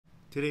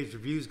Today's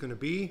review is going to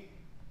be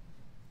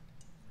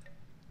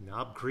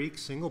Knob Creek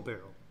single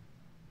barrel.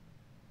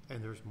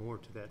 And there's more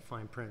to that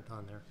fine print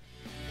on there.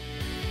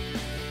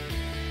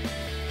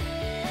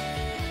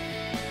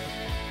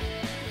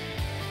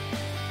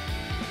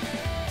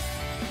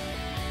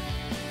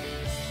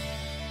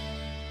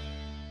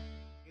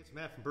 It's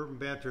Matt from Bourbon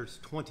Banter's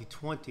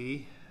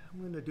 2020. I'm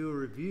going to do a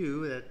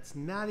review that's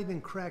not even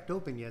cracked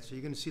open yet, so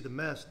you're going to see the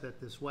mess that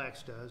this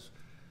wax does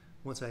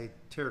once I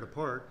tear it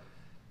apart.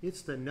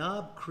 It's the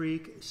Knob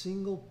Creek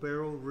Single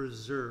Barrel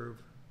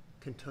Reserve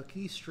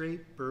Kentucky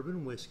Straight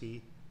Bourbon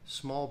Whiskey,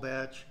 small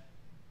batch,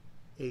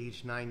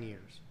 aged 9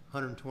 years,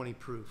 120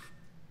 proof.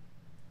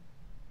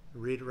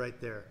 Read it right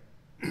there.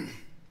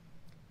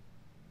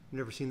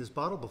 Never seen this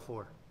bottle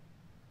before,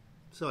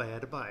 so I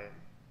had to buy it.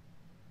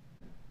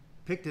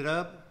 Picked it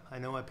up. I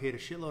know I paid a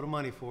shitload of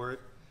money for it,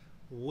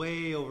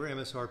 way over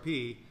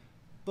MSRP,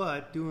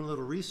 but doing a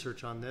little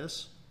research on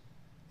this,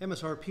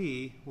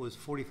 MSRP was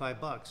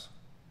 45 bucks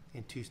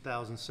in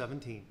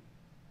 2017.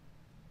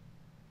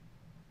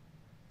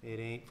 It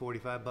ain't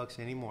 45 bucks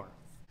anymore.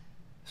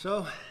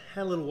 So,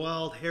 had a little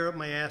wild hair up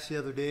my ass the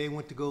other day,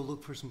 went to go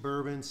look for some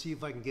bourbon, see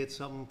if I can get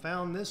something.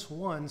 Found this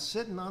one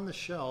sitting on the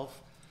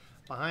shelf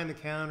behind the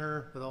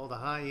counter with all the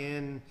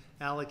high-end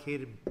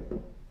allocated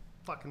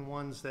fucking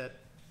ones that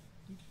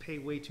pay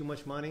way too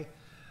much money.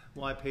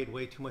 Well, I paid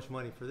way too much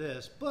money for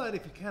this, but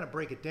if you kind of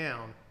break it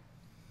down,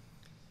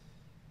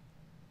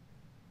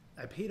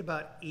 I paid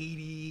about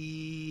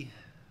 80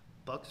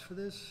 bucks for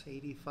this,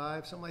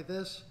 85, something like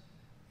this.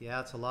 Yeah,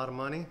 it's a lot of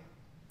money.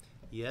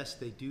 Yes,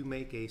 they do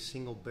make a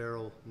single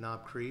barrel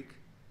Knob Creek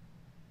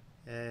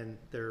and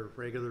their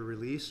regular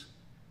release,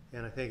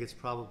 and I think it's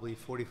probably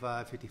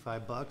 45,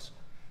 55 bucks.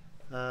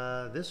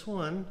 This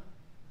one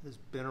has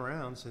been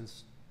around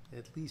since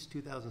at least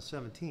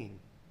 2017,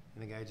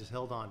 and the guy just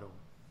held on to them.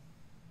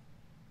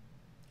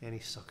 And he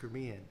suckered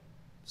me in.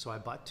 So I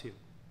bought two.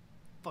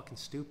 Fucking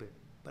stupid,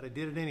 but I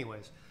did it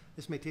anyways.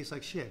 This may taste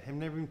like shit. I've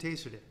never even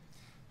tasted it.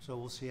 So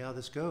we'll see how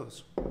this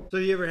goes. So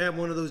you ever have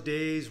one of those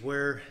days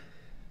where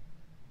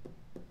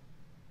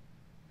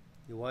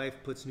your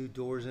wife puts new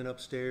doors in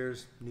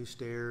upstairs, new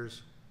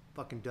stairs,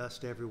 fucking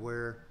dust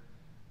everywhere,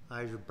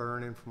 eyes are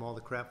burning from all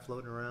the crap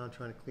floating around,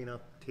 trying to clean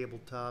up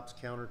tabletops,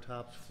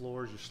 countertops,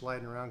 floors, you're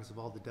sliding around because of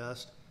all the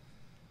dust,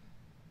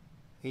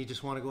 and you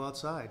just want to go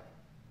outside.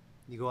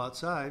 You go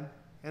outside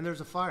and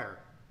there's a fire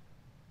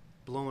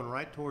blowing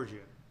right towards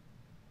you.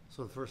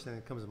 So the first thing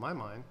that comes to my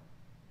mind,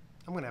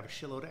 I'm going to have a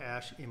shitload of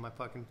ash in my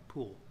fucking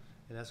pool,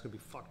 and that's going to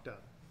be fucked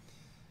up.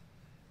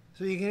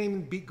 So you can't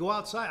even go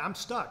outside. I'm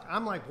stuck.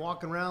 I'm like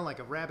walking around like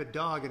a rabid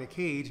dog in a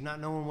cage,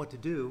 not knowing what to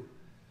do.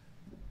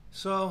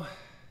 So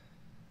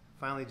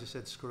finally just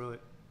said, screw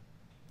it.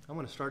 I'm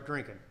going to start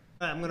drinking.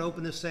 I'm going to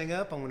open this thing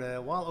up.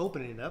 While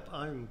opening it up,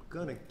 I'm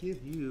going to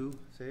give you,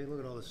 say, look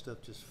at all this stuff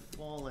just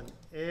falling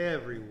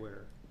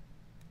everywhere.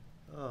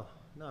 Oh,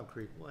 Knob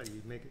Creek, why do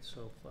you make it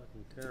so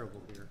fucking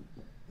terrible here?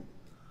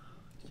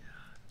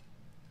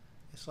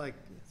 It's like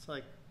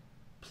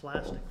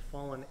plastic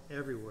falling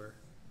everywhere.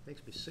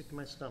 Makes me sick to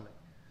my stomach.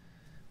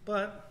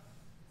 But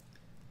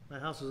my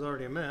house is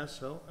already a mess,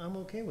 so I'm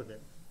okay with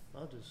it.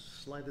 I'll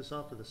just slide this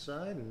off to the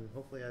side and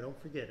hopefully I don't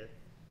forget it.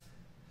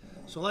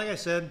 So like I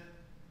said,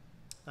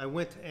 I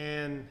went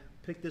and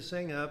picked this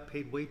thing up,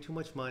 paid way too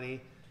much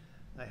money.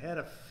 I had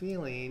a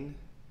feeling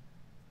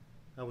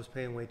I was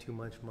paying way too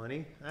much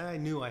money. I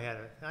knew I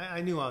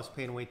was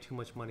paying way too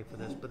much money for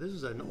this, but this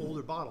is an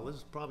older bottle. This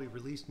is probably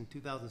released in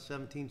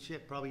 2017,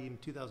 shit, probably even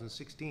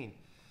 2016.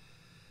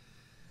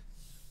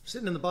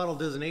 Sitting in the bottle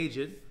doesn't age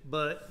it,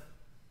 but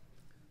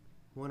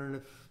wondering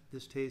if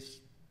this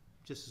tastes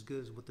just as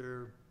good as what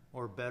they're,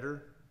 or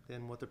better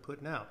than what they're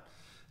putting out.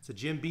 It's a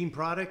Jim Beam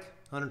product,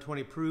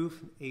 120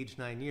 proof, aged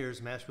 9 years.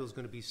 Mash bill is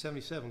going to be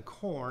 77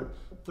 corn,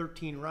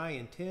 13 rye,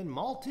 and 10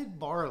 malted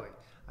barley.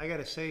 I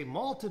gotta say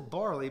malted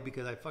barley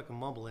because I fucking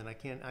mumble and I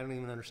don't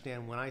even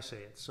understand when I say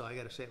it. So I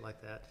gotta say it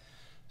like that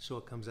so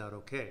it comes out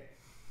okay.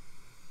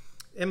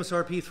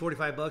 MSRP is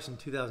 45 bucks in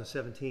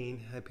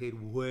 2017. I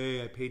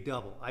paid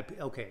double.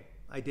 Okay,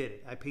 I did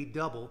it. I paid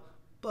double,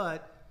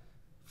 but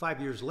 5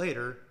 years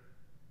later,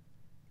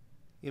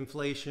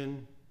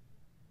 inflation,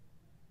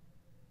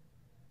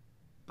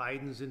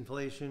 Biden's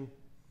inflation.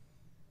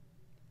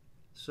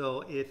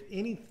 So if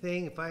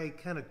anything, if I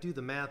kind of do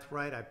the math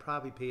right, I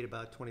probably paid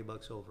about 20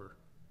 bucks over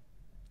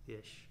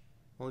ish.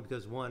 Only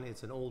because one,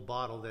 it's an old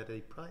bottle that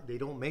they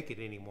don't make it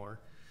anymore,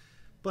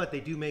 but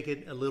they do make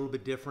it a little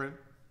bit different.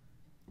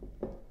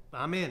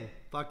 I'm in.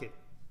 Fuck it.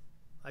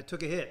 I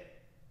took a hit.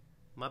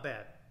 My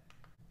bad.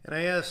 And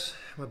I asked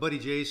my buddy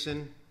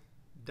Jason,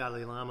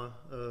 Dalai Lama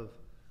of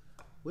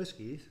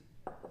whiskeys,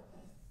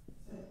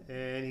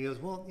 and he goes,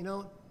 well, you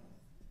know,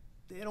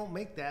 they don't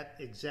make that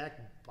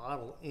exact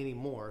bottle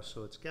anymore,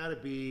 so it's got to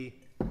be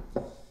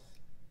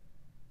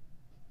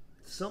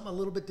something a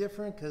little bit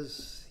different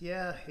because,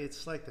 yeah,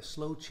 it's like the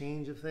slow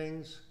change of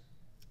things.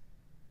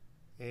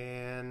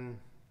 And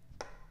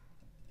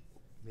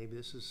maybe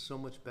this is so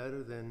much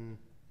better than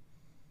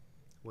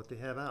what they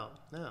have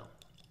out now.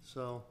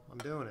 So I'm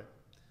doing it.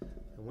 I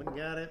went and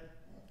got it.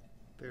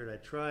 Figured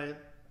I'd try it.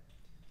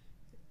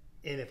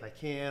 And if I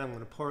can, I'm going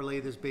to parlay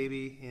this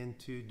baby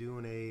into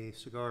doing a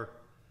cigar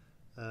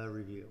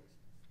review.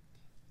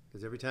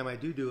 Because every time I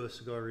do a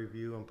cigar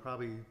review, I'm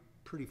probably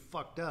pretty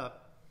fucked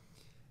up.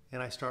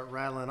 And I start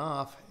rattling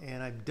off,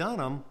 and I've done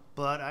them,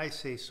 but I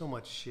say so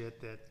much shit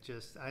that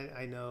just,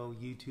 I know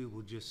YouTube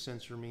will just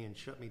censor me and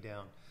shut me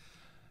down.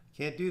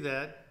 Can't do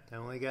that. I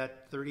only got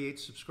 38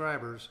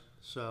 subscribers,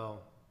 so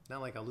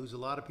not like I lose a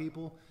lot of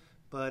people,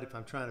 but if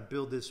I'm trying to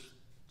build this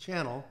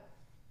channel,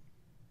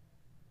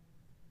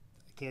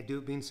 I can't do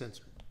it being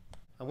censored.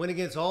 I went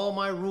against all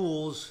my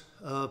rules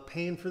of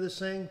paying for this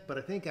thing, but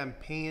I think I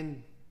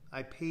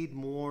paid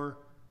more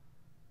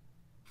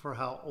for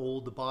how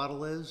old the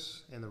bottle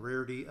is and the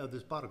rarity of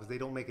this bottle, because they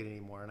don't make it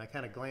anymore. And I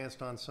kind of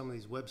glanced on some of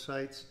these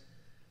websites,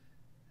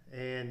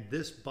 and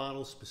this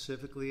bottle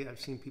specifically, I've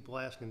seen people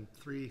asking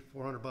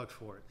 $300-400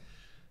 for it.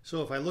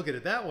 So if I look at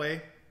it that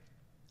way,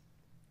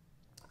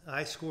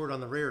 I scored on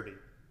the rarity.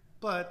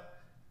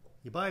 But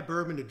you buy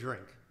bourbon to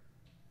drink,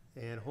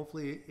 and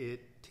hopefully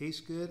it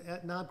tastes good.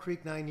 At Knob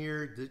Creek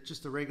 9-year,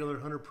 just the regular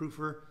 100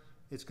 proofer,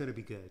 it's going to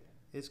be good.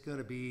 It's going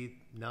to be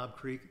Knob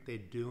Creek. They're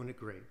doing it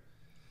great.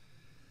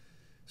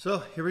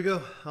 So here we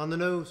go on the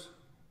nose.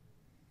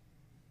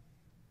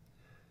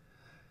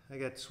 I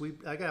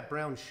got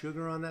brown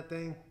sugar on that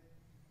thing.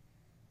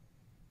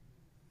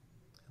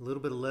 A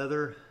little bit of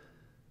leather.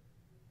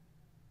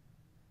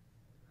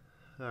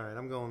 All right,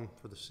 I'm going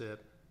for the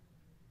sip.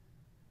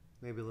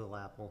 Maybe a little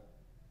apple.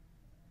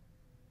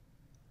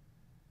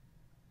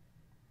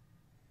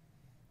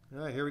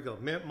 All right, here we go.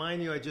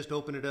 Mind you, I just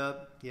opened it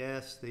up.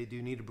 Yes, they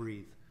do need to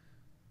breathe.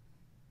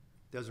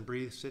 Doesn't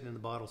breathe, sitting in the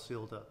bottle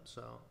sealed up.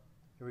 So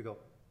here we go.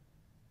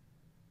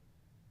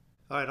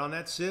 All right, on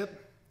that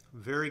sip,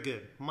 very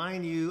good.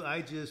 Mind you,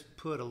 I just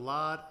put a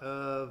lot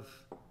of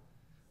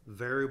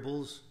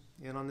variables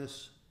in on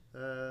this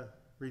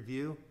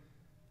review.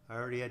 I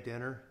already had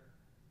dinner.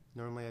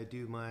 Normally I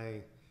do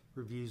my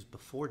reviews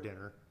before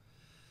dinner,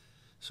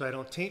 so I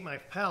don't taint my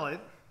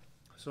palate.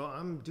 So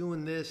I'm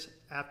doing this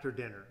after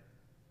dinner.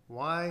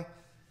 Why?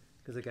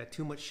 Because I got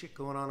too much shit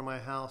going on in my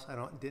house.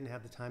 Didn't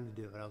have the time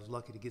to do it. I was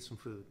lucky to get some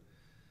food.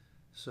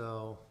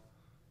 So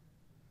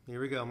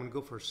here we go. I'm gonna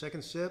go for a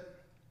second sip.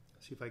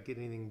 See if I get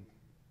anything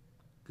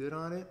good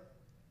on it.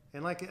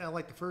 And I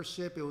like the first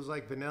sip, it was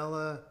like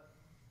vanilla,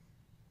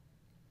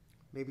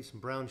 maybe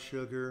some brown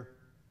sugar.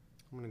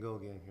 I'm gonna go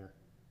again here.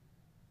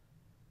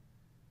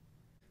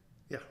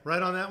 Yeah, right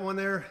on that one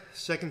there.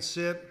 Second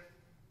sip,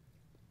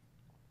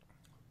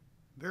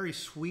 very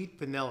sweet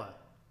vanilla,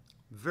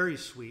 very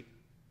sweet,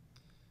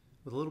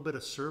 with a little bit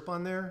of syrup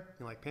on there,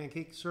 like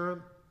pancake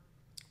syrup,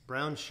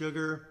 brown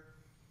sugar.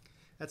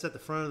 That's at the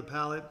front of the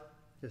palate.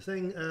 The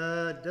thing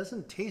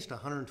doesn't taste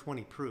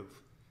 120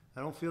 proof. I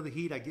don't feel the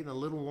heat. I get a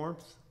little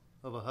warmth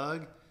of a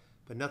hug,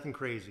 but nothing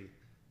crazy.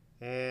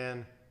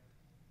 And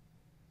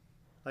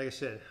like I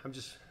said, I'm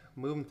just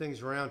moving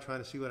things around,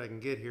 trying to see what I can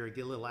get here. I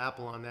get a little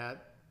apple on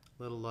that,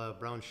 a little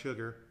brown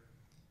sugar.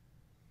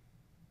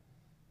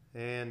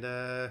 And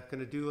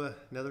gonna do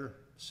another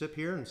sip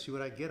here and see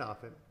what I get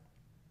off it.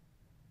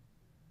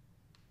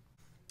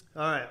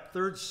 All right,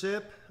 third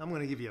sip. I'm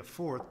gonna give you a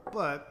fourth,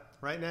 but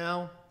right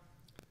now,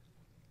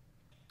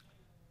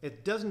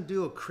 it doesn't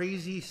do a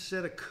crazy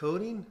set of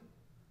coating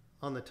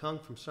on the tongue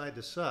from side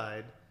to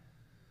side,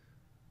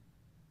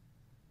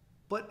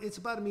 but it's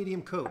about a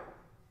medium coat.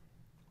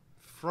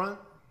 Front,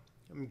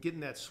 I'm getting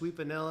that sweet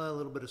vanilla, a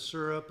little bit of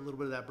syrup, a little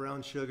bit of that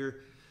brown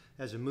sugar.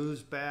 As it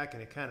moves back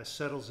and it kind of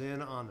settles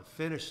in on the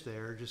finish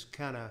there, just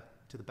kind of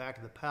to the back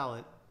of the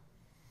palate,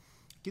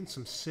 getting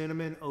some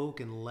cinnamon,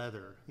 oak, and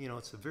leather. You know,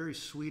 it's a very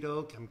sweet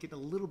oak. I'm getting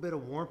a little bit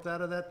of warmth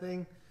out of that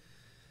thing.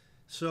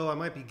 So I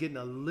might be getting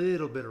a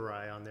little bit of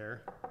rye on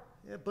there,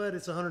 yeah, but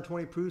it's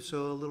 120 proof,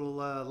 so a little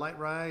light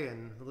rye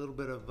and a little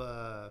bit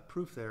of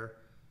proof there.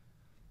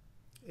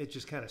 It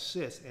just kind of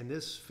sits, and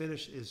this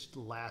finish is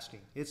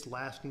lasting. It's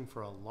lasting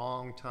for a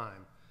long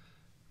time.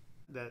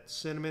 That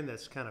cinnamon,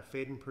 that's kind of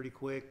fading pretty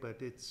quick, but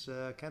it's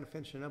kind of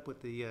finishing up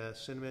with the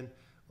cinnamon,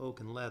 oak,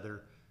 and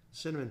leather.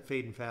 Cinnamon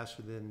fading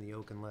faster than the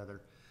oak and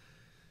leather.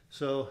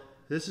 So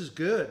this is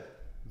good.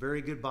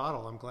 Very good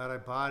bottle. I'm glad I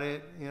bought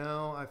it. You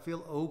know, I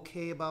feel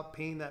okay about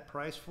paying that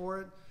price for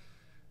it.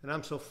 And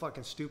I'm so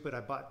fucking stupid.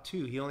 I bought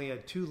two. He only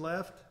had two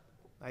left.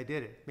 I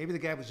did it. Maybe the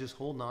guy was just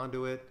holding on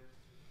to it,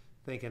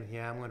 thinking,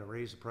 yeah, I'm going to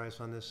raise the price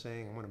on this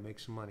thing. I'm going to make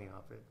some money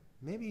off it.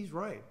 Maybe he's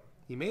right.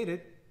 He made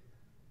it.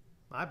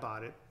 I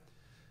bought it.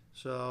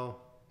 So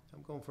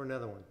I'm going for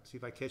another one. See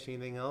if I catch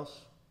anything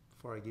else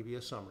before I give you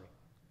a summary.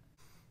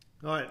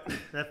 All right,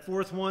 that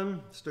fourth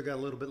one, still got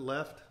a little bit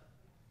left.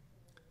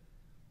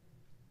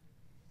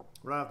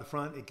 Right off the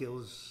front, it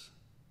goes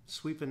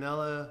sweet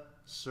vanilla,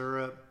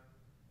 syrup,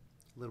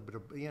 a little bit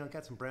of, you know,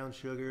 got some brown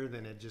sugar.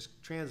 Then it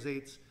just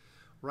translates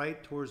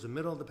right towards the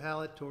middle of the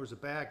palate, towards the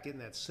back, getting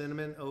that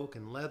cinnamon, oak,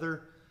 and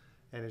leather.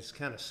 And it just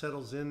kind of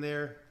settles in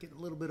there. Getting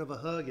a little bit of a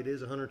hug. It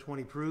is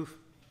 120 proof.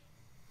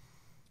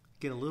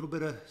 Get a little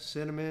bit of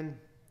cinnamon,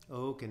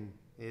 oak, and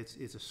it's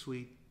a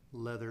sweet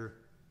leather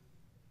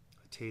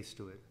taste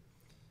to it.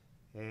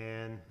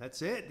 And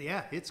that's it.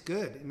 Yeah, it's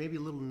good. Maybe a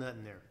little nut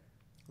in there,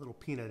 a little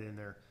peanut in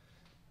there.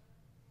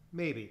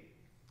 Maybe.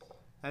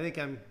 I think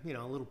I'm,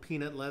 a little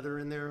peanut leather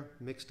in there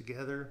mixed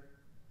together.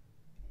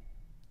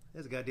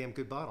 It's a goddamn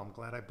good bottle. I'm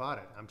glad I bought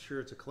it. I'm sure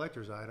it's a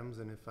collector's item,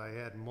 and if I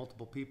had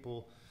multiple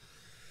people,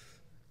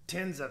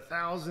 tens of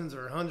thousands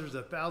or hundreds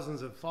of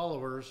thousands of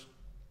followers,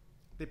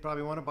 they'd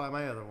probably want to buy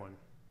my other one.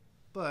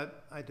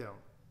 But I don't.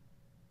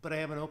 But I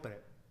haven't opened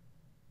it.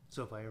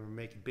 So if I ever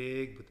make it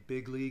big with the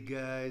big league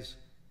guys,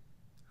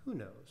 who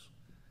knows?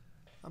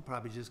 I'm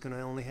probably just going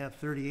to only have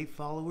 38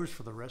 followers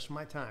for the rest of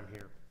my time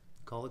here.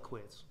 Call it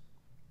quits.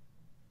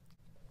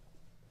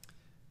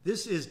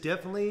 This is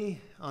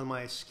definitely on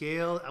my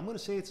scale. I'm going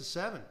to say it's a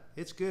 7.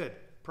 It's good.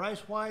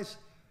 Price-wise,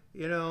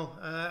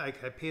 I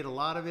paid a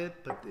lot of it,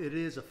 but it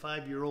is a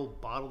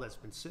 5-year-old bottle that's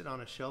been sitting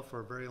on a shelf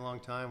for a very long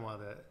time while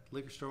the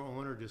liquor store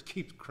owner just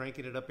keeps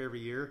cranking it up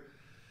every year.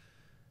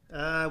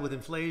 With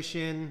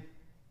inflation,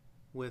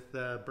 with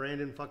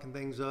Brandon fucking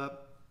things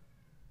up,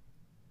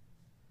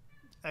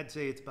 I'd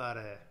say it's about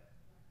a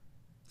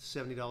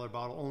 $70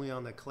 bottle, only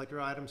on the collector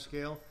item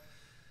scale.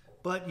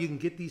 But you can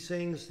get these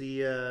things,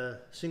 the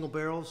single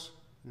barrels,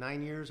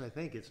 9 years, I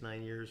think it's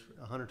 9 years,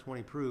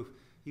 120 proof.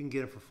 You can get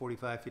them for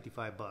 45,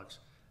 55 bucks.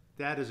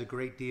 That is a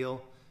great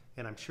deal,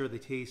 and I'm sure they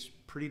taste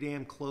pretty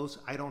damn close.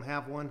 I don't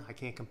have one, I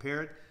can't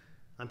compare it.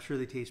 I'm sure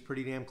they taste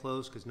pretty damn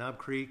close because Knob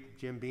Creek,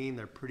 Jim Beam,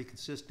 they're pretty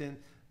consistent.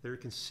 They're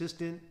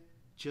consistent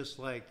just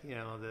like,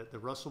 the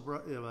Russell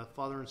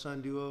father and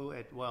son duo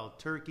at Wild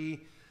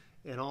Turkey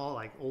and all,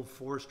 like Old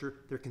Forester.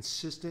 They're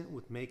consistent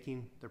with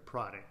making their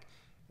product.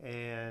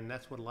 And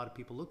that's what a lot of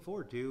people look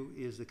forward to,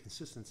 is the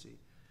consistency.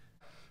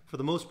 For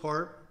the most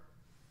part,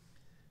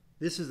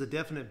 this is a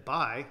definite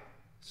buy.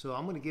 So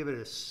I'm going to give it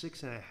a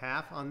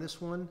 6.5 on this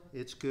one.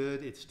 It's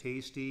good, it's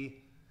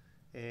tasty,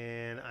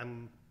 and I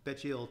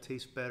bet you it'll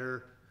taste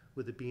better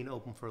with it being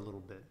open for a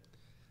little bit.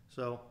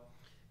 So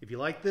if you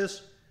like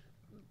this,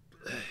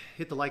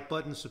 hit the like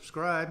button,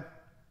 subscribe,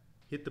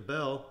 hit the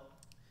bell.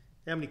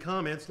 Have any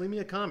comments, leave me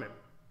a comment.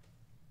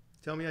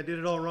 Tell me I did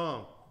it all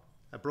wrong.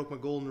 I broke my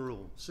golden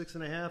rule.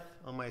 6.5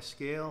 on my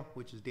scale,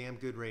 which is damn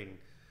good rating.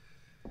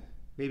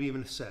 Maybe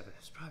even a 7.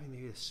 It's probably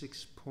maybe a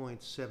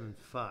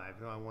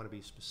 6.75. No, I want to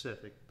be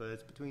specific, but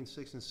it's between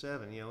 6 and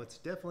 7. It's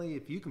definitely,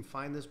 if you can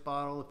find this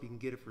bottle, if you can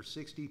get it for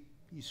 60,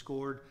 you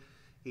scored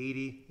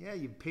 80. Yeah,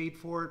 you paid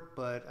for it,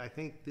 but I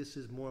think this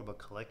is more of a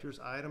collector's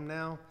item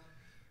now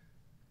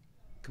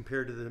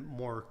compared to the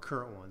more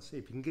current ones.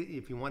 If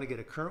you want to get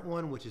a current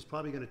one, which is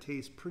probably going to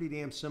taste pretty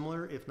damn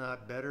similar, if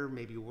not better,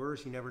 maybe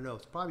worse, you never know.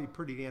 It's probably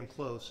pretty damn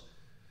close.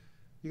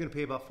 You're going to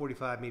pay about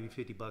 45, maybe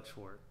 50 bucks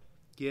for it.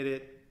 Get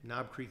it.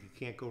 Knob Creek, you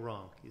can't go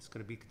wrong. It's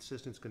going to be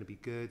consistent. It's going to be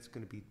good. It's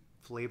going to be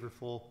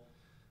flavorful.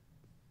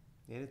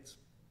 And it's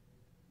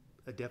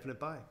a definite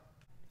buy.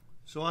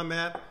 So I'm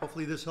Matt.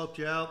 Hopefully this helped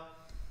you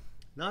out.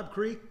 Knob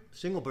Creek,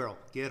 single barrel.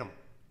 Get them.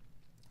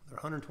 They're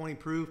 120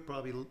 proof,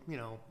 probably,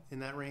 in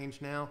that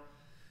range now.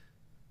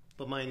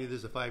 But mind you, this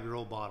is a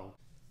 5-year-old bottle.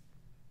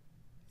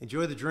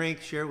 Enjoy the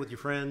drink, share it with your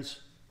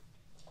friends,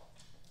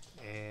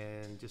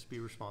 and just be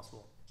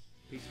responsible.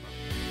 Peace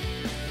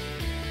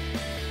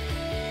out.